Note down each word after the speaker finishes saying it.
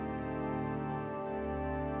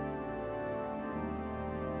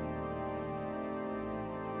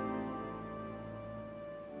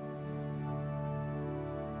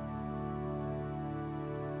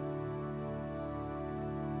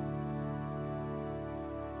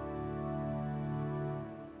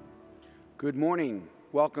Good morning.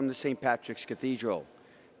 Welcome to St. Patrick's Cathedral.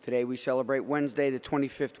 Today we celebrate Wednesday, the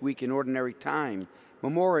 25th week in Ordinary Time,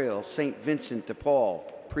 Memorial St. Vincent de Paul,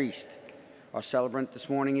 priest. Our celebrant this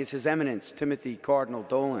morning is His Eminence, Timothy Cardinal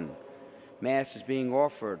Dolan. Mass is being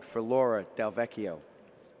offered for Laura Del Vecchio.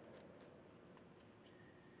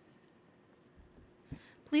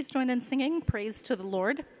 Please join in singing Praise to the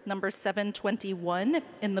Lord, number 721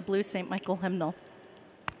 in the Blue St. Michael hymnal.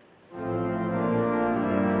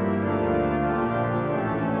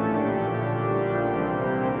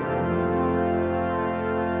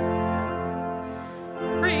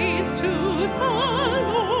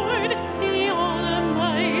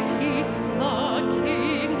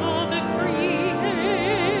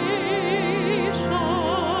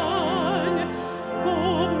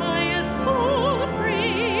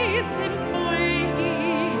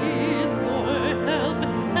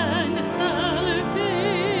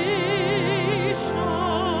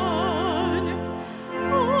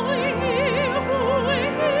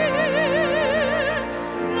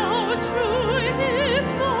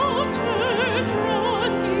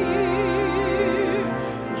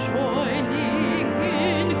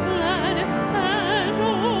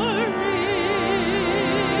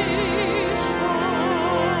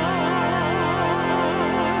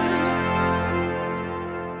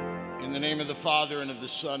 The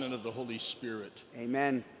Son, and of the Holy Spirit.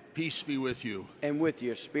 Amen. Peace be with you. And with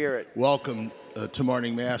your spirit. Welcome to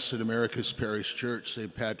morning Mass at America's Parish Church,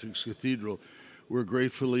 St. Patrick's Cathedral. We're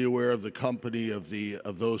gratefully aware of the company of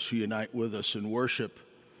those who unite with us in worship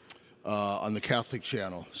on the Catholic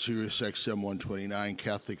channel, Sirius XM 129,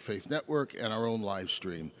 Catholic Faith Network, and our own live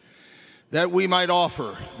stream, that we might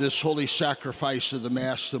offer this holy sacrifice of the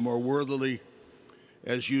Mass the more worthily.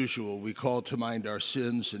 As usual, we call to mind our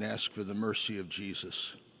sins and ask for the mercy of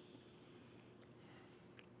Jesus.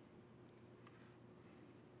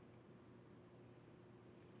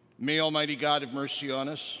 May Almighty God have mercy on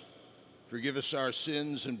us, forgive us our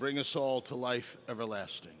sins, and bring us all to life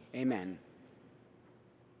everlasting. Amen.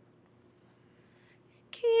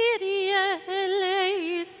 Kyrie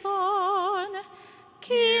eleison,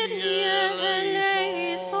 Kyrie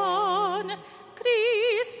eleison,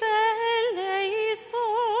 Christe eleison,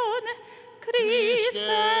 Christe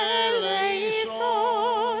eleison,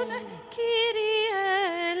 Kyrie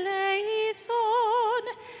eleison,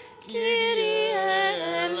 Kyrie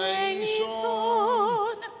eleison.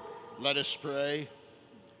 Let us pray.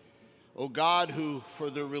 O God, who for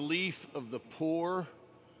the relief of the poor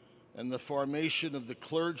and the formation of the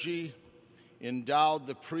clergy endowed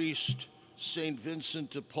the priest St. Vincent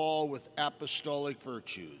de Paul with apostolic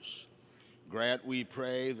virtues, grant, we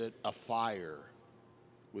pray, that afire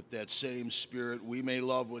with that same spirit we may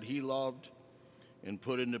love what he loved and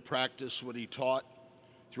put into practice what he taught,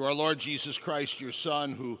 through our Lord Jesus Christ, your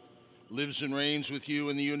Son, who lives and reigns with you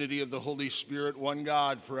in the unity of the Holy Spirit, one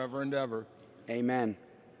God, forever and ever. Amen.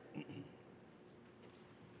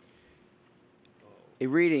 A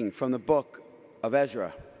reading from the book of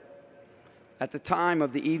Ezra. At the time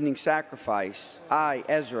of the evening sacrifice, I,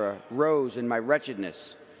 Ezra, rose in my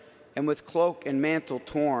wretchedness, and with cloak and mantle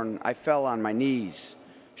torn, I fell on my knees,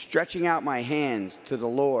 stretching out my hands to the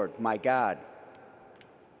Lord, my God.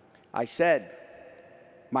 I said,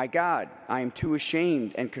 my God, I am too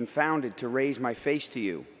ashamed and confounded to raise my face to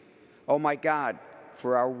you. O my God,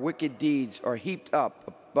 for our wicked deeds are heaped up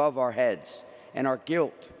above our heads, and our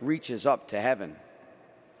guilt reaches up to heaven.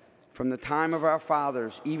 From the time of our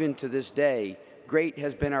fathers even to this day, great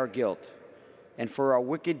has been our guilt, and for our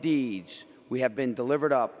wicked deeds we have been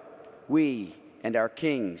delivered up, we and our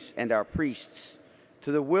kings and our priests,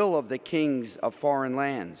 to the will of the kings of foreign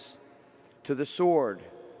lands, to the sword,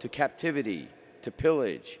 to captivity, to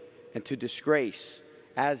pillage, and to disgrace,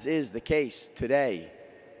 as is the case today.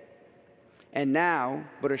 And now,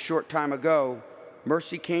 but a short time ago,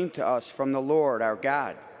 mercy came to us from the Lord our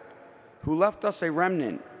God, who left us a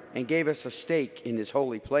remnant and gave us a stake in his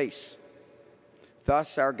holy place.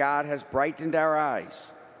 Thus our God has brightened our eyes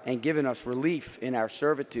and given us relief in our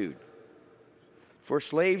servitude. For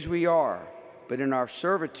slaves we are, but in our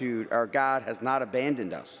servitude our God has not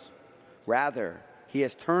abandoned us. Rather, he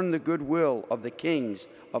has turned the goodwill of the kings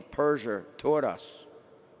of Persia toward us.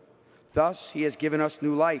 Thus he has given us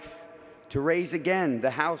new life, to raise again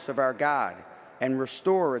the house of our God and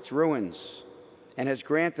restore its ruins, and has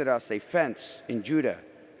granted us a fence in Judah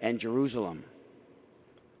and Jerusalem.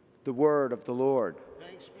 The word of the Lord.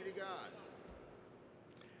 Thanks be to God.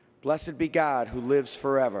 Blessed be God who lives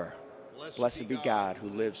forever. Blessed be God who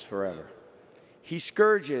lives forever. He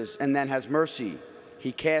scourges and then has mercy.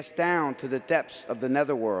 He casts down to the depths of the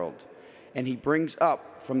netherworld, and he brings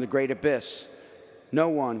up from the great abyss No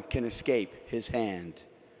one can escape his hand.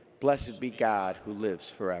 Blessed be God who lives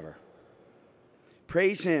forever.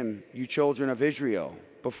 Praise him, you children of Israel,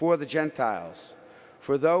 before the Gentiles.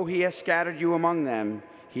 For though he has scattered you among them,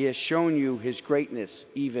 he has shown you his greatness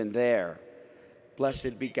even there.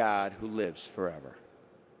 Blessed be God who lives forever.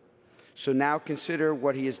 So now consider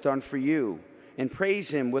what he has done for you, and praise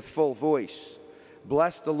him with full voice.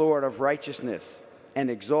 Bless the Lord of righteousness, and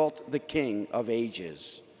exalt the King of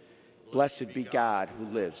ages. Blessed be God who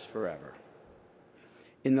lives forever.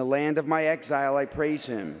 In the land of my exile I praise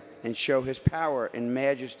him, and show his power and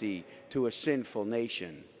majesty to a sinful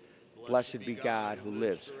nation. Blessed be God who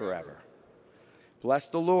lives forever. Bless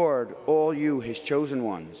the Lord, all you his chosen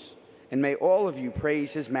ones, and may all of you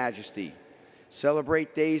praise his majesty.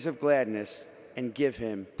 Celebrate days of gladness and give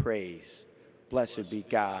him praise. Blessed be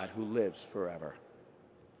God who lives forever.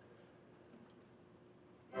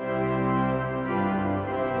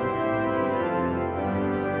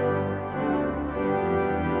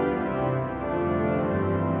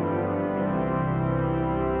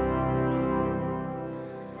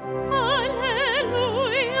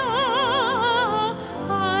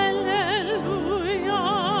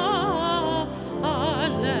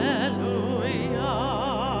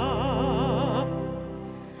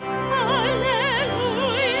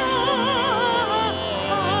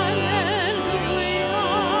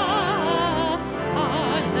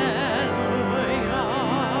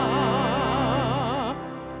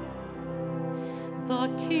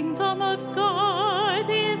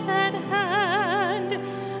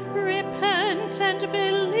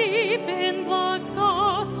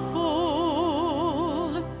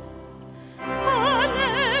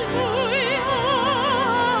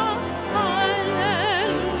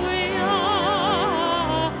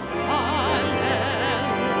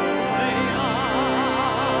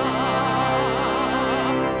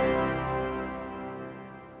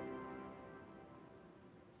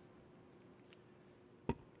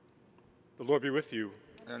 The Lord be with you.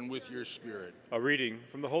 And with your spirit. A reading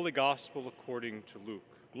from the Holy Gospel according to Luke.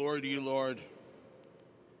 Glory to you, Lord.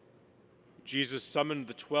 Jesus summoned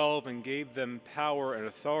the 12 and gave them power and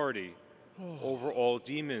authority over all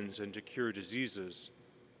demons and to cure diseases.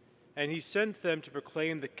 And he sent them to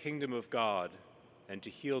proclaim the kingdom of God and to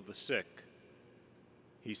heal the sick.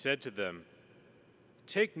 He said to them,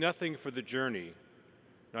 "Take nothing for the journey,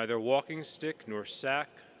 neither walking stick, nor sack,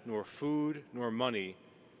 nor food, nor money,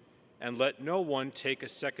 and let no one take a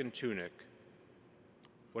second tunic.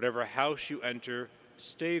 Whatever house you enter,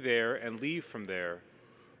 stay there and leave from there.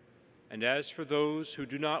 And as for those who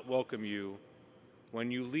do not welcome you, when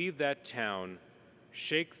you leave that town,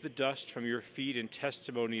 shake the dust from your feet in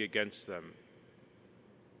testimony against them."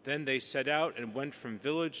 Then they set out and went from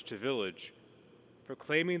village to village,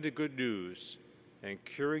 proclaiming the good news and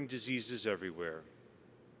curing diseases everywhere.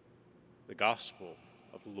 The Gospel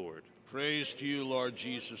of the Lord. Praise to you, Lord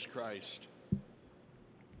Jesus Christ.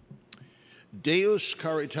 Deus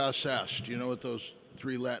caritas est. Do you know what those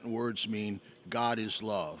three Latin words mean? God is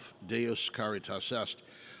love. Deus caritas est.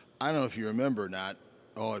 I don't know if you remember or not.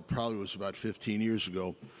 Oh, it probably was about 15 years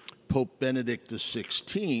ago. Pope Benedict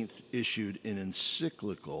XVI issued an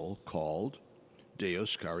encyclical called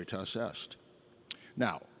Deus caritas est.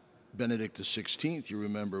 Now, Benedict XVI, you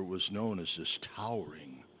remember, was known as this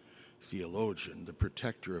towering theologian, the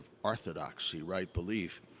protector of orthodoxy, right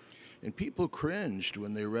belief. And people cringed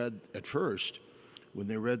when they read, at first, when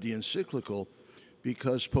they read the encyclical,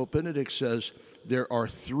 because Pope Benedict says there are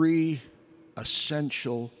three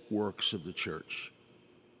essential works of the church.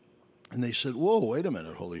 And they said, whoa, wait a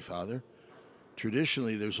minute, Holy Father.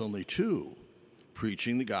 Traditionally, there's only two: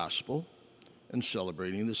 preaching the gospel and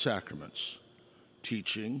celebrating the sacraments,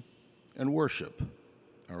 teaching and worship,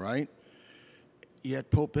 all right?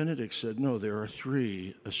 Yet Pope Benedict said, no, there are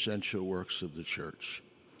three essential works of the church.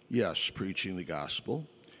 Yes, preaching the gospel.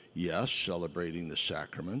 Yes, celebrating the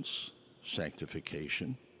sacraments,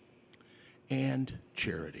 sanctification, and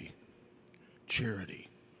charity. Charity.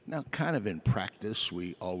 Now, kind of in practice,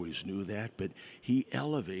 we always knew that, but he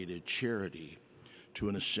elevated charity to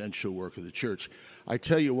an essential work of the church. I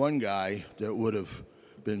tell you, one guy that would have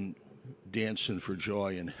been dancing for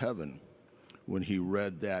joy in heaven when he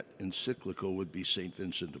read that encyclical would be St.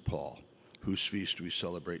 Vincent de Paul, whose feast we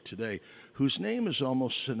celebrate today, whose name is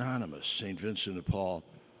almost synonymous, St. Vincent de Paul,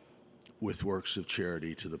 with works of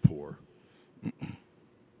charity to the poor.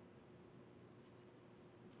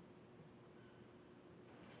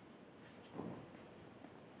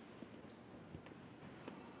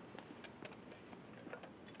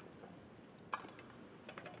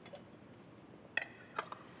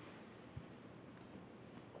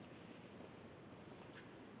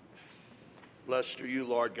 Blessed are you,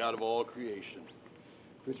 Lord God of all creation.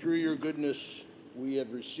 For through your goodness we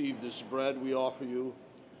have received this bread we offer you,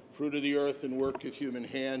 fruit of the earth and work of human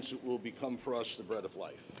hands. It will become for us the bread of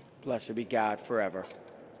life. Blessed be God forever.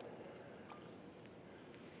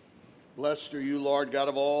 Blessed are you, Lord God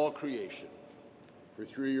of all creation. For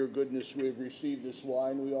through your goodness we have received this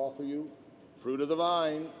wine we offer you, fruit of the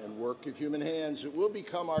vine and work of human hands. It will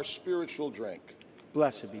become our spiritual drink.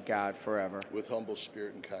 Blessed be God forever. With humble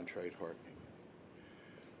spirit and contrite heart.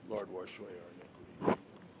 Lord, wash away our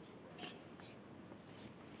iniquity.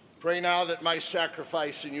 Pray now that my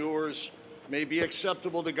sacrifice and yours may be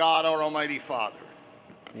acceptable to God, our Almighty Father.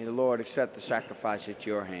 May the Lord accept the sacrifice at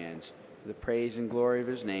your hands for the praise and glory of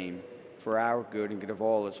his name, for our good and good of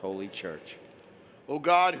all his holy church. O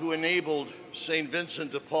God, who enabled St.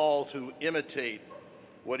 Vincent de Paul to imitate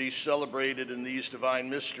what he celebrated in these divine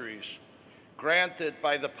mysteries, grant that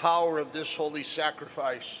by the power of this holy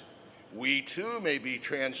sacrifice, we too may be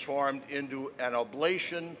transformed into an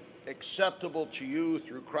oblation acceptable to you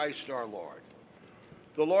through Christ our Lord.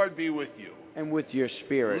 The Lord be with you. And with your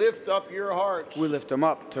spirit. Lift up your hearts. We lift them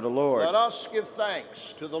up to the Lord. Let us give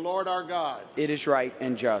thanks to the Lord our God. It is right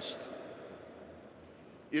and just.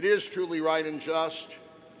 It is truly right and just,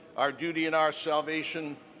 our duty and our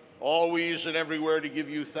salvation, always and everywhere to give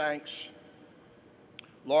you thanks.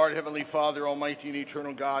 Lord, Heavenly Father, Almighty and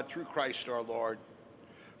eternal God, through Christ our Lord,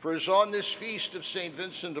 for as on this feast of St.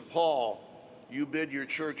 Vincent de Paul, you bid your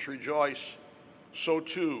church rejoice, so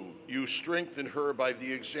too you strengthen her by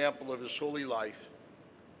the example of his holy life.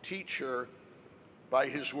 Teach her by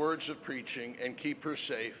his words of preaching and keep her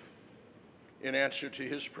safe in answer to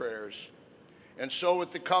his prayers. And so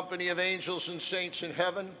with the company of angels and saints in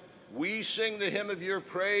heaven, we sing the hymn of your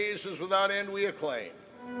praise as without end we acclaim.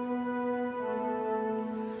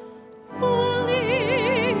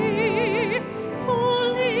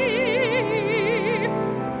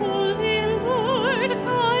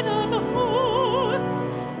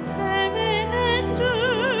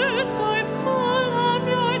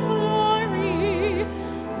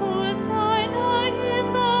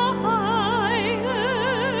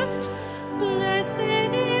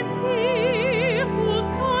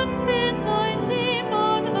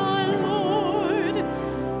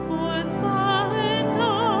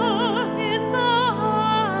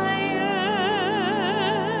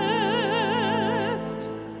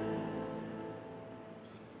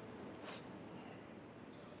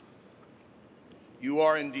 You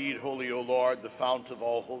are indeed holy, O Lord, the fount of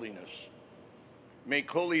all holiness. Make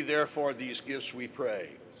holy, therefore, these gifts, we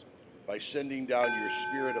pray, by sending down your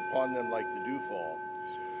Spirit upon them like the dewfall,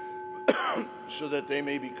 so that they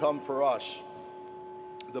may become for us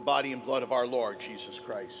the body and blood of our Lord Jesus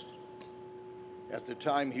Christ. At the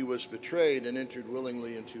time he was betrayed and entered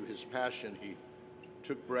willingly into his passion, he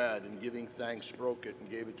took bread and giving thanks broke it and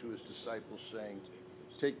gave it to his disciples, saying,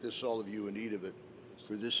 "Take this, all of you, and eat of it,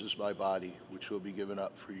 for this is my body, which will be given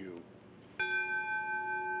up for you."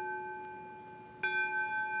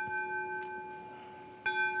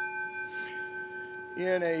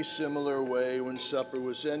 In a similar way, when supper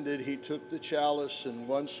was ended, he took the chalice, and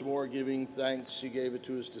once more giving thanks, he gave it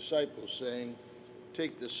to his disciples, saying,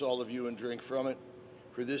 "Take this, all of you, and drink from it,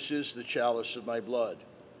 for this is the chalice of my blood,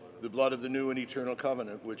 the blood of the new and eternal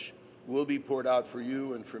covenant, which will be poured out for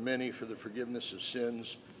you and for many for the forgiveness of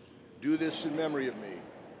sins. Do this in memory of me."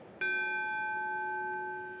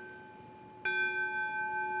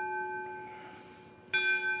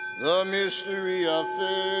 The mystery of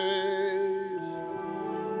faith.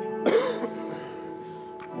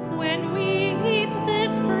 When we eat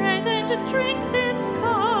this bread and drink this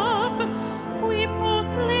cup, we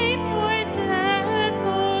proclaim your death, O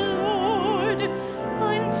Lord,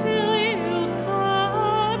 until you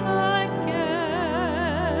come again.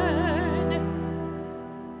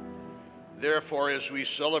 Therefore, as we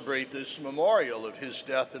celebrate this memorial of his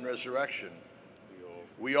death and resurrection,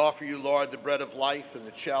 we offer you, Lord, the bread of life and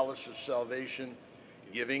the chalice of salvation,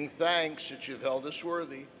 giving thanks that you've held us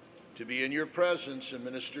worthy to be in your presence and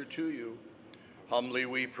minister to you. Humbly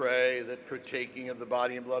we pray that, partaking of the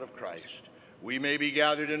body and blood of Christ, we may be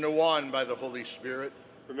gathered into one by the Holy Spirit.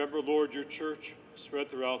 Remember, Lord, your church spread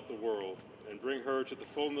throughout the world, and bring her to the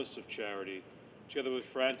fullness of charity, together with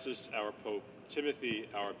Francis, our Pope, Timothy,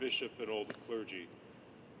 our Bishop, and all the clergy.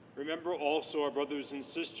 Remember also our brothers and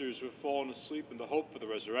sisters who have fallen asleep in the hope of the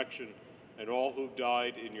resurrection, and all who have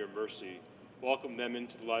died in your mercy. Welcome them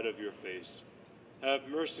into the light of your face. Have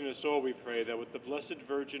mercy on us all, we pray, that with the Blessed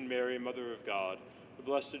Virgin Mary, Mother of God, the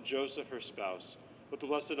Blessed Joseph, her spouse, with the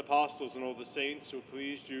blessed apostles and all the saints who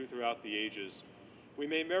pleased you throughout the ages, we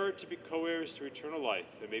may merit to be co-heirs to eternal life,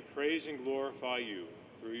 and may praise and glorify you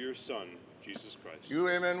through your Son, Jesus Christ. through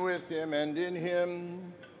him and with him and in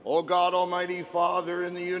him, O God, Almighty Father,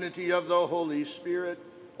 in the unity of the Holy Spirit,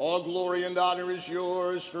 all glory and honor is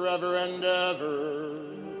yours forever and ever.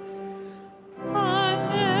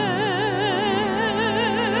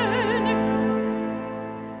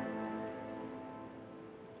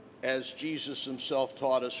 As Jesus himself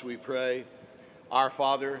taught us, we pray, Our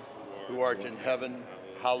Father, who art in heaven,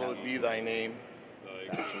 hallowed be thy name.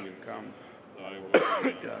 Thy kingdom come. Thy will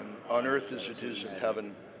be Done on earth as it is in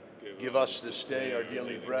heaven. Give us this day our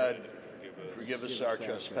daily bread, and forgive us our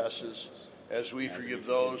trespasses, as we forgive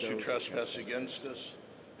those who trespass against us.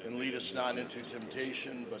 And lead us not into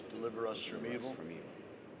temptation, but deliver us from evil.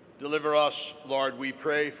 Deliver us, Lord, we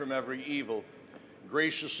pray, from every evil.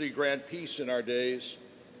 Graciously grant peace in our days,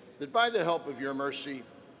 that by the help of your mercy,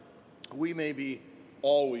 we may be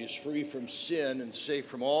always free from sin and safe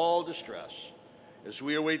from all distress, as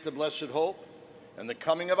we await the blessed hope and the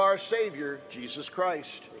coming of our Savior, Jesus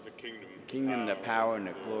Christ. for the kingdom. The kingdom, the power, and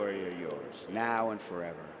the glory are yours, now and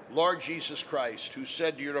forever. Lord Jesus Christ, who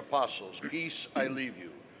said to your apostles, Peace I leave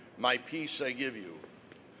you, my peace I give you.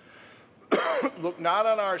 Look not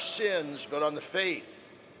on our sins, but on the faith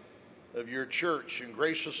of your church, and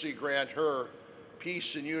graciously grant her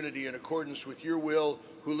peace and unity in accordance with your will,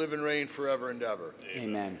 who live and reign forever and ever.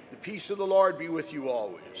 Amen. The peace of the Lord be with you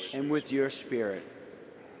always. And with your spirit.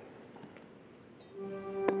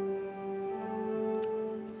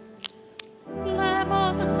 Lamb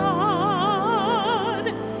of God,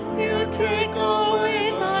 you take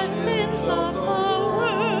away the sins of the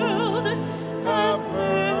world. Have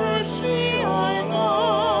mercy on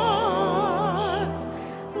us.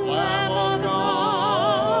 Lamb of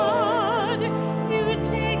God, you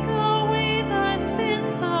take away the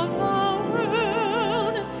sins of the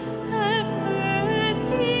world. Have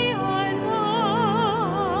mercy on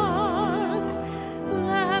us.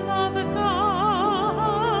 Lamb of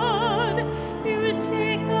God, you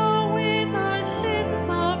take away the sins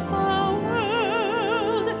of the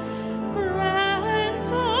world. Grant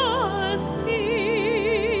us peace.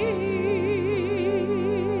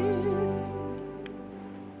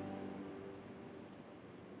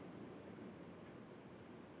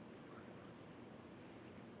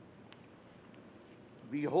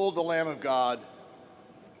 Behold the Lamb of God.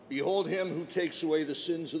 Behold him who takes away the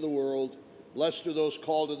sins of the world. Blessed are those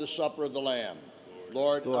called to the supper of the Lamb.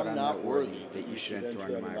 Lord, I'm not worthy that you should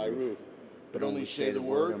enter under my roof, but only say the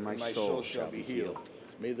word, and my soul shall be healed.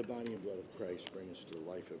 May the body and blood of Christ bring us to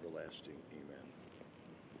life everlasting. Amen.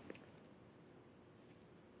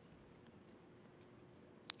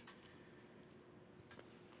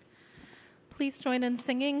 Please join in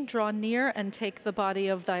singing Draw Near and Take the Body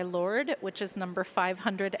of Thy Lord, which is number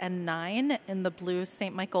 509 in the blue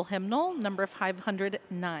St. Michael hymnal, number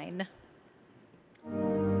 509.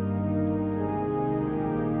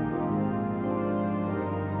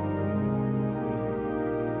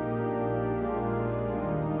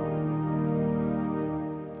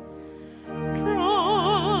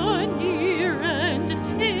 Draw near and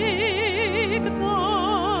take the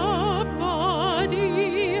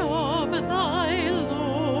body of thy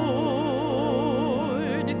Lord,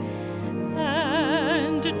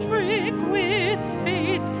 and drink with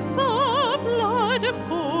faith the blood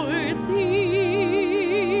for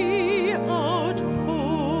thee outpoured.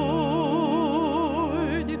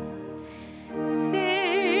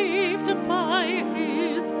 Saved by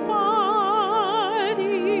his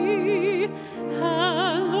body,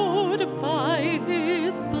 hallowed by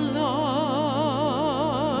his blood,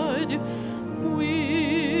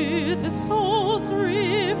 with souls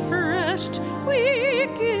refreshed, we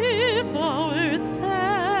give our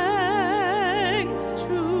thanks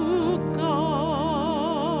to God.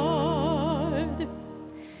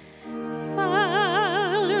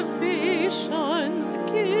 Salvation's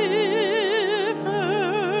giver,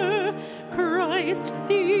 Christ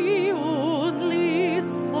the only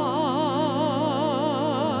Son,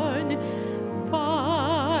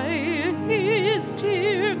 by his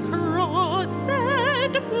dear cross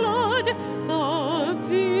and blood the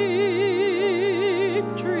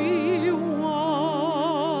victory won.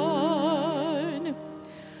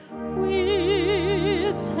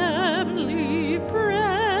 With heavenly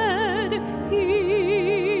bread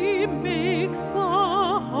he makes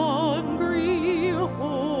the hungry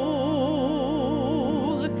whole,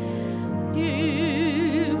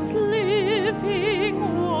 gives living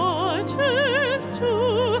waters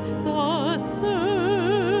to the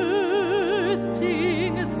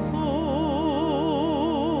thirsting soul.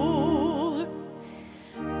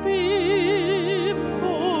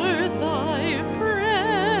 Before thy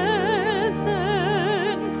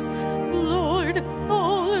presence, Lord,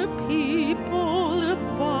 all people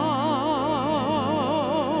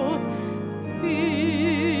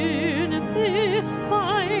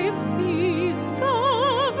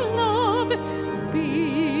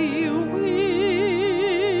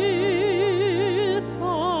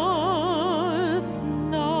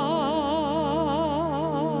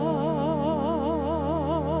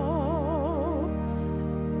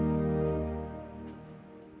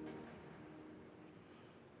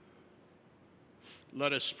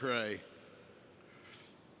Let us pray.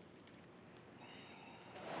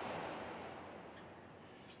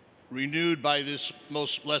 Renewed by this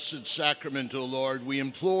most blessed sacrament, O Lord, we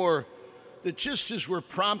implore that just as we're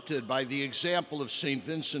prompted by the example of St.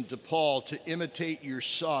 Vincent de Paul to imitate your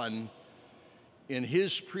Son in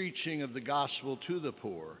his preaching of the gospel to the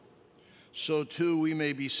poor, so too we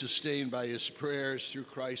may be sustained by his prayers through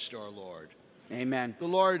Christ our Lord. Amen. The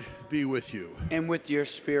Lord be with you. And with your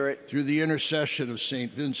spirit. Through the intercession of St.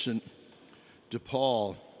 Vincent de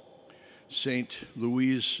Paul, St.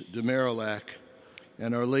 Louise de Marillac,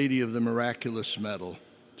 and Our Lady of the Miraculous Medal,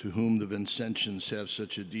 to whom the Vincentians have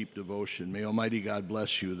such a deep devotion, may Almighty God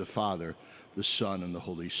bless you, the Father, the Son, and the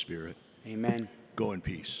Holy Spirit. Amen. Go in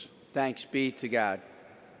peace. Thanks be to God.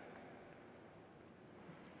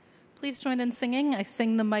 Please join in singing I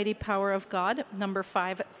Sing the Mighty Power of God, number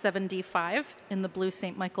 575 in the Blue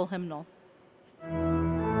St. Michael hymnal.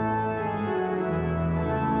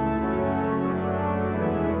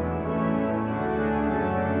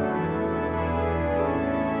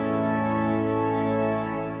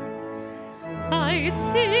 I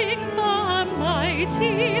sing the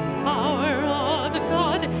mighty power